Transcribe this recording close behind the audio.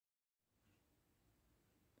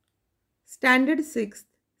Standard 6th,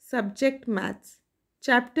 Subject Maths,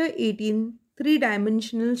 Chapter 18,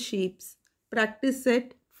 Three-Dimensional Shapes, Practice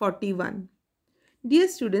Set 41. Dear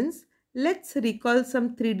students, let's recall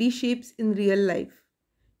some 3D shapes in real life.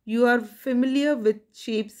 You are familiar with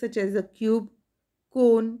shapes such as a cube,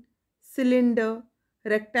 cone, cylinder,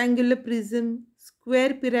 rectangular prism,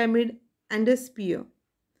 square pyramid, and a sphere.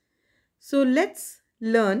 So let's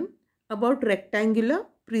learn about rectangular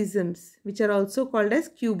prisms, which are also called as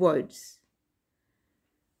cuboids.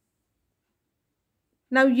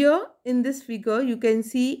 Now here in this figure, you can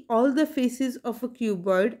see all the faces of a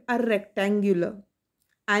cuboid are rectangular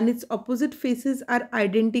and its opposite faces are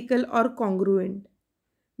identical or congruent.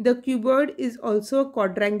 The cuboid is also a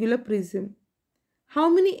quadrangular prism. How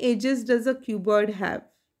many edges does a cuboid have?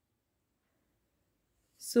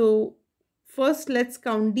 So first let's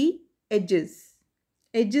count the edges.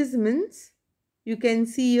 Edges means you can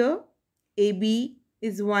see here AB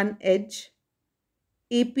is one edge,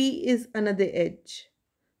 AP is another edge.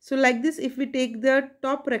 So like this, if we take the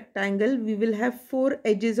top rectangle, we will have 4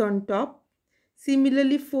 edges on top.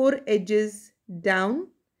 Similarly, 4 edges down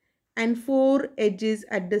and 4 edges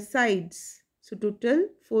at the sides. So total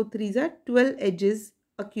 4 threes are 12 edges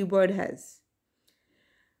a cuboid has.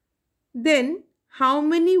 Then how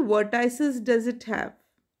many vertices does it have?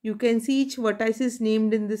 You can see each vertex is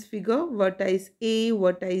named in this figure. Vertex A,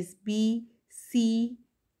 vertex B, C,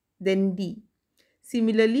 then D.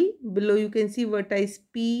 Similarly, below you can see vertex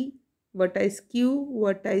P, vertex Q,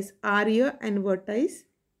 vertex R here and vertex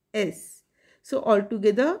S. So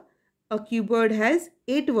altogether a cuboid has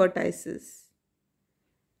 8 vertices.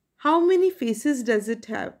 How many faces does it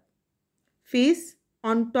have? Face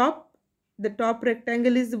on top, the top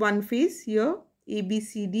rectangle is one face here,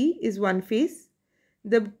 ABCD is one face.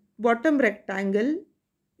 The bottom rectangle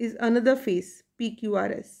is another face,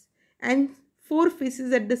 PQRS, and 4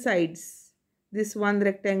 faces at the sides. This one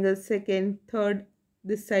rectangle, second, third,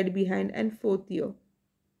 this side behind and fourth here.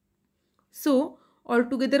 So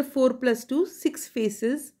altogether 4 plus 2, 6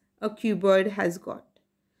 faces a cuboid has got.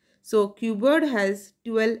 So cuboid has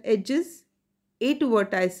 12 edges, 8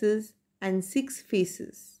 vertices and 6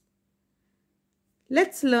 faces.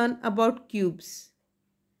 Let's learn about cubes.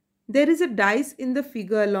 There is a dice in the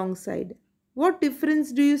figure alongside. What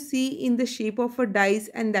difference do you see in the shape of a dice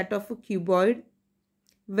and that of a cuboid?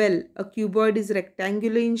 Well, a cuboid is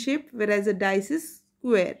rectangular in shape whereas a dice is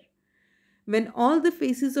square. When all the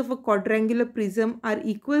faces of a quadrangular prism are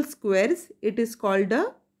equal squares, it is called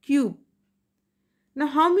a cube. Now,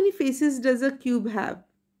 how many faces does a cube have?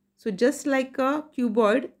 So, just like a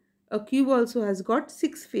cuboid, a cube also has got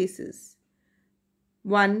 6 faces.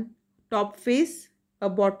 One top face, a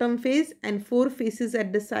bottom face and 4 faces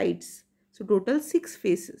at the sides. So, total 6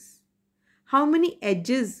 faces. How many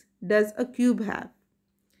edges does a cube have?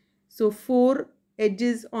 So 4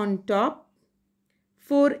 edges on top,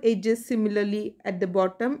 4 edges similarly at the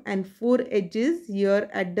bottom and 4 edges here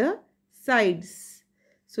at the sides.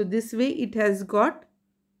 So this way it has got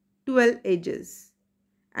 12 edges.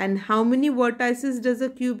 And how many vertices does a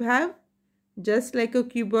cube have? Just like a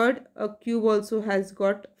cuboid, a cube also has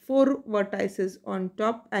got 4 vertices on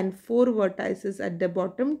top and 4 vertices at the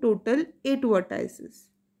bottom, total 8 vertices.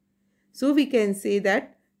 So we can say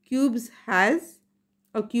that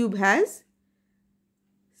a cube has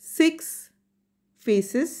 6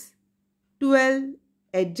 faces, 12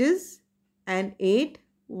 edges and 8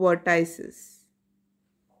 vertices.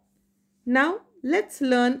 Now let's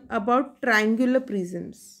learn about triangular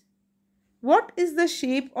prisms. What is the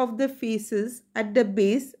shape of the faces at the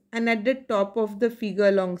base and at the top of the figure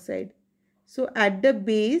alongside? So at the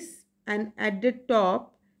base and at the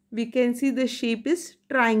top, we can see the shape is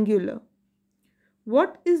triangular.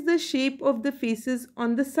 What is the shape of the faces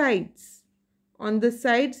on the sides? On the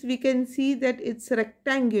sides, we can see that it's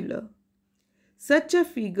rectangular. Such a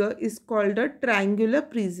figure is called a triangular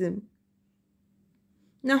prism.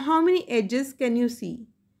 Now, how many edges can you see?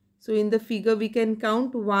 So, in the figure, we can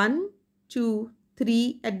count 1, 2,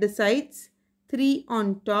 3 at the sides, 3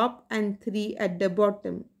 on top and 3 at the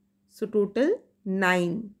bottom. So, total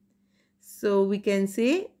 9. So, we can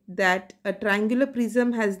say that a triangular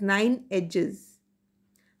prism has 9 edges.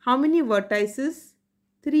 How many vertices?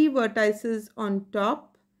 3 vertices on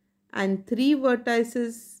top and 3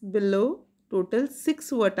 vertices below, total 6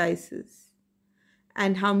 vertices.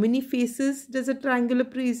 And how many faces does a triangular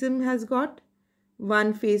prism has got?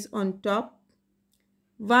 1 face on top,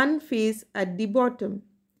 1 face at the bottom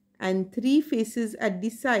and 3 faces at the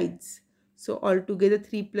sides. So altogether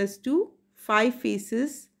 3 plus 2, 5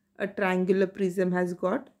 faces a triangular prism has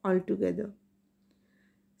got altogether.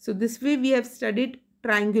 So this way we have studied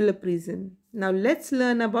triangular prism. Now let's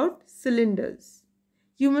learn about cylinders.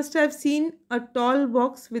 You must have seen a tall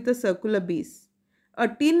box with a circular base. A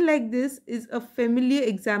tin like this is a familiar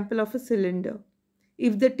example of a cylinder.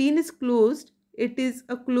 If the tin is closed, it is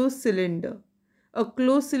a closed cylinder. A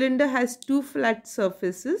closed cylinder has two flat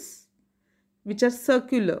surfaces which are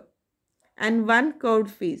circular and one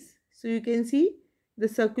curved face. So you can see the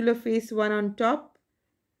circular face one on top,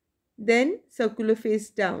 then circular face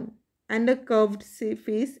down, and a curved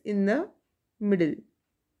face in the middle.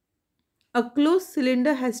 A closed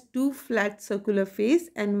cylinder has two flat circular face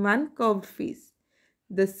and one curved face.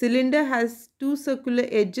 The cylinder has two circular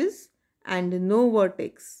edges and no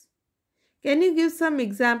vertex. Can you give some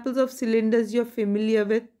examples of cylinders you're familiar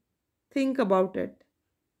with? Think about it.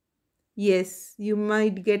 Yes, you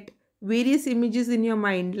might get various images in your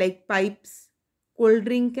mind like pipes, cold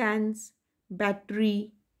drink cans,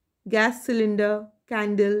 battery, gas cylinder,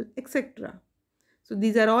 candle, etc. So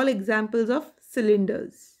these are all examples of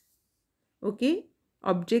cylinders. Okay,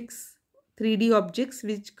 objects, 3D objects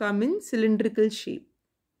which come in cylindrical shape.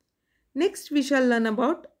 Next we shall learn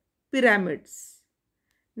about pyramids.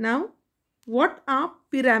 Now, what are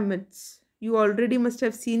pyramids? You already must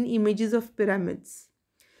have seen images of pyramids.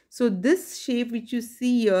 So this shape which you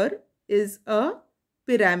see here is a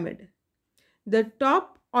pyramid. The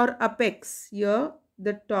top or apex here,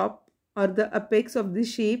 the top or the apex of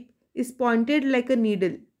this shape is pointed like a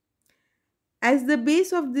needle. As the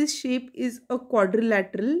base of this shape is a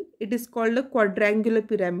quadrilateral, it is called a quadrangular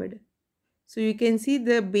pyramid. So you can see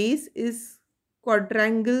the base is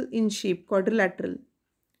quadrangle in shape, quadrilateral.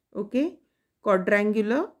 Okay,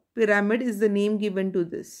 quadrangular pyramid is the name given to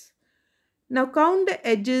this. Now count the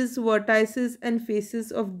edges, vertices and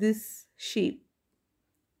faces of this shape.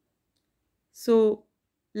 So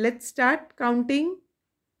let's start counting.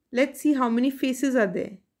 Let's see how many faces are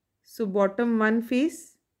there. So bottom one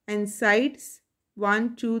face and sides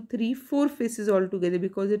 1, 2, 3, 4 faces altogether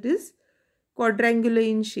because it is quadrangular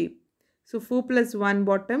in shape. So 4 plus 1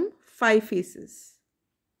 bottom, 5 faces.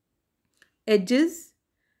 Edges,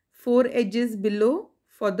 4 edges below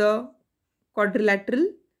for the quadrilateral,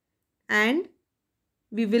 and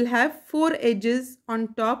we will have 4 edges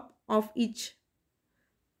on top of each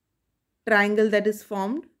triangle that is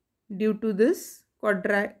formed due to this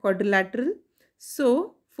quadrilateral.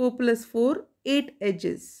 So 4 plus 4, 8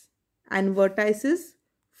 edges, and vertices,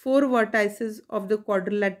 4 vertices of the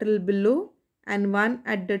quadrilateral below and 1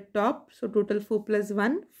 at the top. So total 4 plus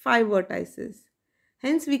 1, 5 vertices.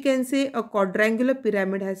 Hence we can say a quadrangular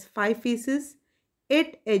pyramid has 5 faces,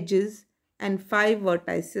 8 edges and 5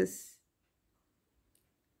 vertices.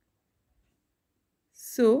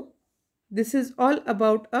 So this is all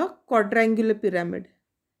about a quadrangular pyramid.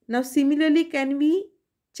 Now similarly, can we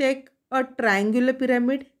check a triangular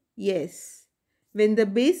pyramid? Yes. When the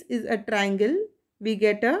base is a triangle, we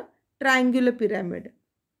get a triangular pyramid.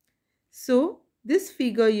 So this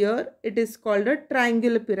figure here, it is called a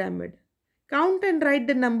triangular pyramid. Count and write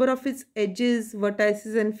the number of its edges,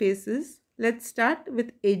 vertices and faces. Let's start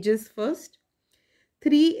with edges first.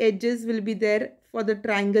 3 edges will be there for the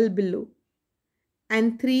triangle below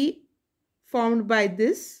and 3 formed by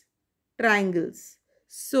this triangles.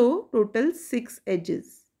 So total 6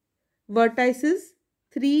 edges. Vertices,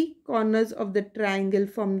 3 corners of the triangle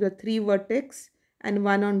from the 3 vertex and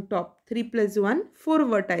 1 on top. 3 plus 1, 4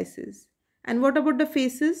 vertices. And what about the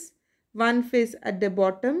faces? 1 face at the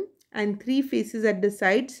bottom and 3 faces at the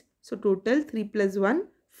sides. So total 3 plus 1,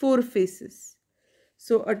 4 faces.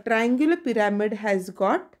 So a triangular pyramid has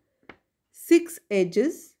got 6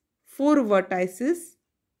 edges, 4 vertices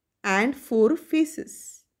and 4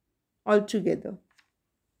 faces altogether.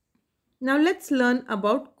 Now let's learn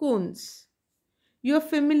about cones. You are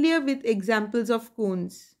familiar with examples of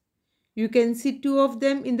cones. You can see 2 of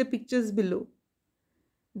them in the pictures below.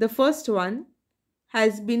 The first one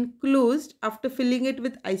has been closed after filling it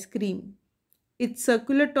with ice cream. Its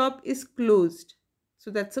circular top is closed.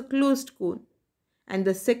 So that's a closed cone. And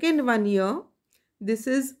the second one here, this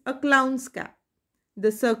is a clown's cap.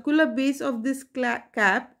 The circular base of this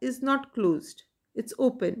cap is not closed. It's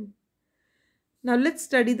open. Now let's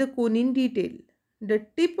study the cone in detail. The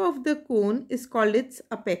tip of the cone is called its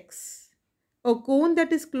apex. A cone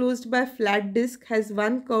that is closed by flat disc has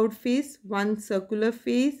one curved face, one circular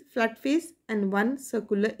face, flat face and one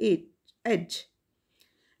circular edge.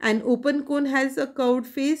 An open cone has a curved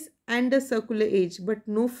face and a circular edge but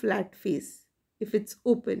no flat face if it's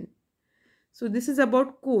open. So this is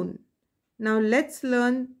about cone. Now let's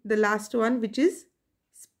learn the last one, which is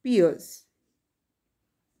spheres.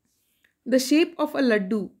 The shape of a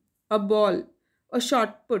laddu, a ball, a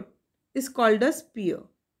shot put is called a sphere.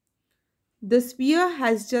 The sphere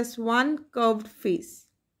has just one curved face.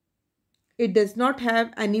 It does not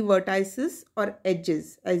have any vertices or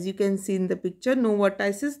edges. As you can see in the picture, no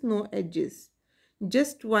vertices, no edges.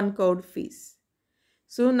 Just one curved face.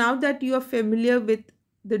 So now that you are familiar with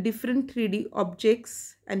the different 3D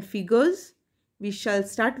objects and figures, we shall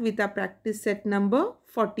start with our practice set number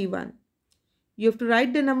 41. You have to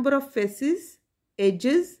write the number of faces,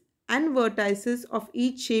 edges and vertices of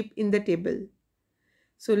each shape in the table.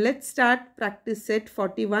 So let's start practice set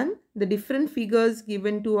 41. The different figures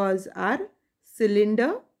given to us are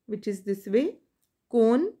cylinder, which is this way,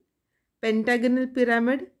 cone, pentagonal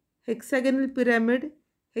pyramid, hexagonal pyramid,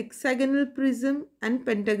 hexagonal prism and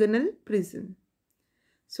pentagonal prism.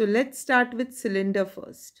 So let's start with cylinder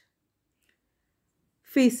first.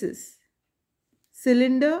 Faces.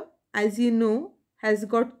 Cylinder, as you know, has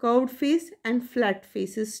got curved face and flat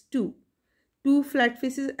faces too. Two flat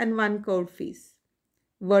faces and one curved face.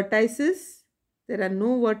 Vertices. There are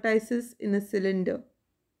no vertices in a cylinder.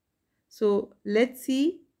 So let's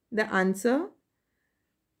see the answer.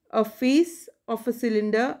 A face of a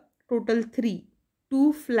cylinder, total 3.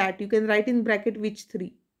 2 flat, you can write in bracket which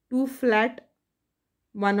 3. 2 flat,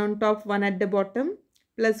 one on top, one at the bottom,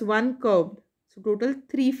 plus 1 curved. So total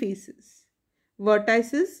 3 faces.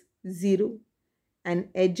 Vertices 0. And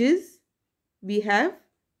edges, we have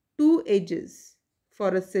 2 edges for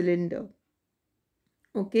a cylinder.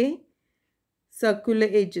 Okay. Circular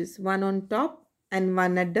edges, one on top and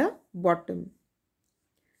one at the bottom.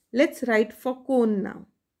 Let's write for cone now.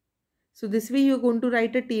 So this way you're going to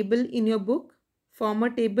write a table in your book, form a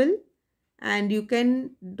table, and you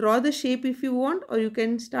can draw the shape if you want, or you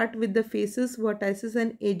can start with the faces, vertices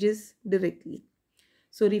and edges directly.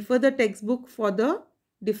 So refer the textbook for the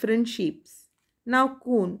different shapes. Now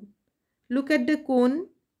cone. Look at the cone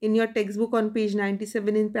in your textbook on page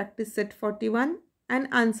 97 in practice set 41 and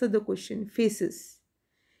answer the question. Faces.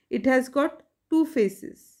 It has got 2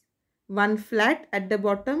 faces. One flat at the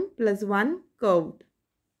bottom plus one curved.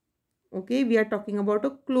 Okay, we are talking about a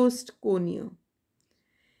closed cone here.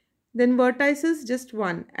 Then vertices just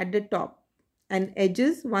one at the top and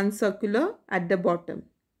edges one circular at the bottom.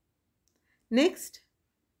 Next,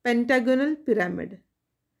 pentagonal pyramid.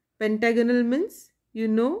 Pentagonal means you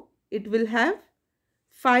know it will have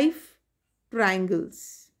 5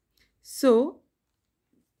 triangles. So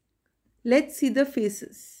let's see the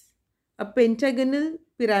faces. A pentagonal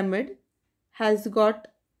pyramid has got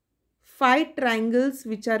 5 triangles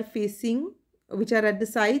which are at the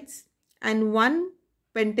sides and one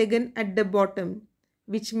pentagon at the bottom,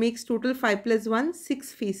 which makes total 5 plus 1,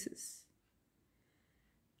 6 faces.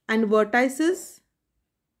 And vertices,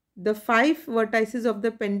 the 5 vertices of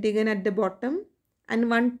the pentagon at the bottom and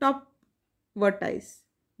one top vertice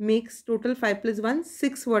makes total 5 plus 1,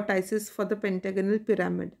 6 vertices for the pentagonal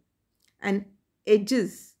pyramid. And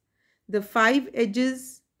edges, the 5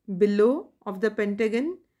 edges below of the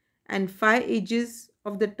pentagon and 5 edges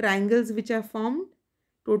of the triangles which are formed,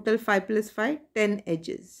 total 5 plus 5, 10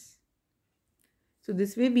 edges. So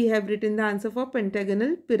this way we have written the answer for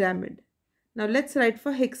pentagonal pyramid. Now let's write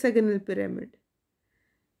for hexagonal pyramid.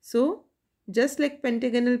 So just like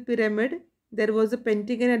pentagonal pyramid, there was a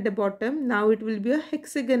pentagon at the bottom. Now it will be a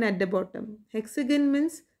hexagon at the bottom. Hexagon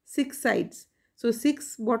means 6 sides. So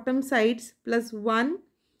 6 bottom sides plus 1,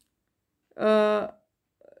 the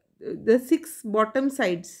 6 bottom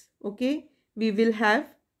sides, okay, we will have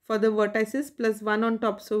for the vertices plus 1 on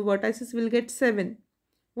top. So vertices will get 7.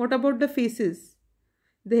 What about the faces?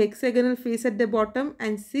 The hexagonal face at the bottom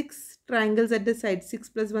and 6 triangles at the side. 6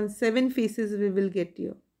 plus 1, 7 faces we will get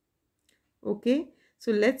here. Okay,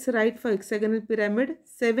 so let's write for hexagonal pyramid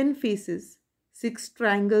 7 faces, 6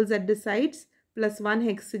 triangles at the sides plus 1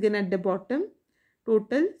 hexagon at the bottom,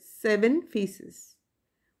 total 7 faces.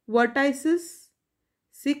 Vertices,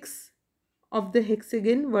 6 of the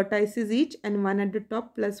hexagon vertices each and 1 at the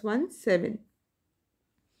top plus 1, 7.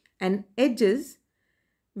 And edges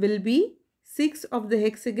will be 6 of the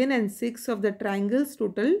hexagon and 6 of the triangles,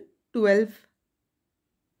 total 12.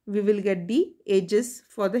 We will get the edges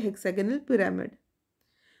for the hexagonal pyramid.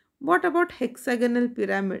 What about hexagonal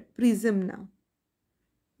prism now?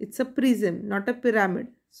 It's a prism, not a pyramid.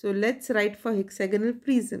 So let's write for hexagonal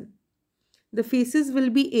prism. The faces will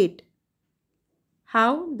be 8.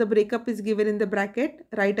 How? The breakup is given in the bracket.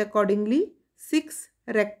 Write accordingly. 6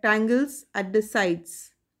 rectangles at the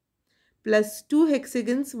sides plus 2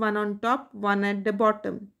 hexagons, one on top, one at the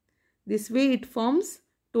bottom. This way it forms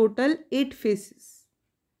total 8 faces.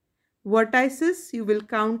 Vertices, you will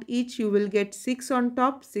count each, you will get 6 on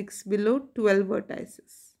top, 6 below, 12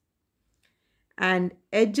 vertices. And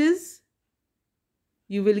edges,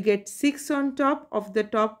 you will get 6 on top of the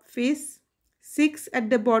top face 6 at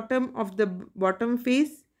the bottom of the bottom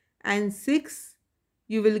face, and 6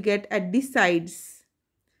 you will get at the sides.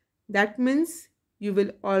 That means you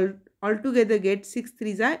will altogether get 6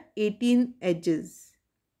 threes are 18 edges.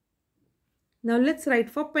 Now let's write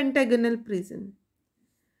for pentagonal prism.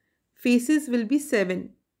 Faces will be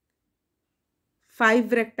 7.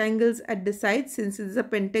 5 rectangles at the sides. Since it is a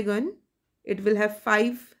pentagon, it will have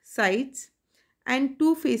 5 sides, and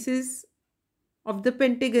 2 faces of the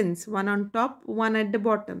pentagons, one on top, one at the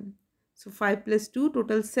bottom. So 5 plus 2,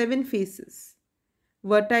 total 7 faces.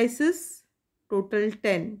 Vertices, total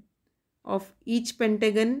 10. Of each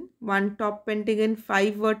pentagon, one top pentagon,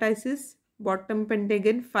 5 vertices, bottom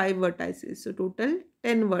pentagon, 5 vertices. So total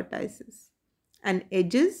 10 vertices. And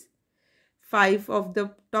edges, 5 of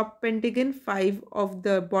the top pentagon, 5 of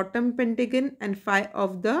the bottom pentagon, and 5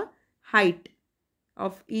 of the height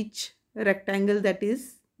of each rectangle that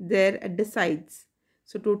is there at the sides.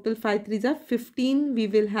 So total 5 threes are 15. We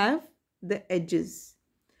will have the edges.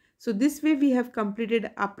 So this way we have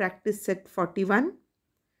completed our practice set 41.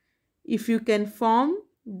 If you can form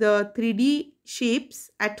the 3D shapes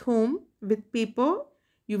at home with paper,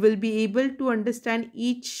 you will be able to understand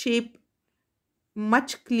each shape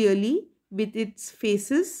much clearly with its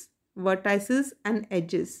faces, vertices and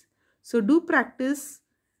edges. So do practice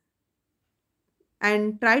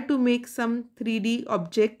and try to make some 3D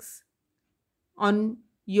objects on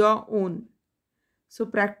your own.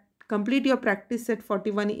 So complete your practice set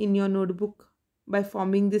 41 in your notebook by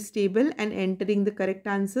forming this table and entering the correct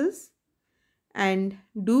answers, and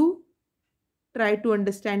do try to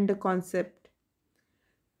understand the concept.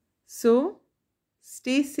 So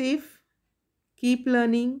stay safe, keep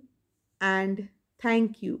learning, and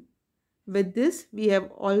thank you. With this, we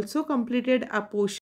have also completed our portion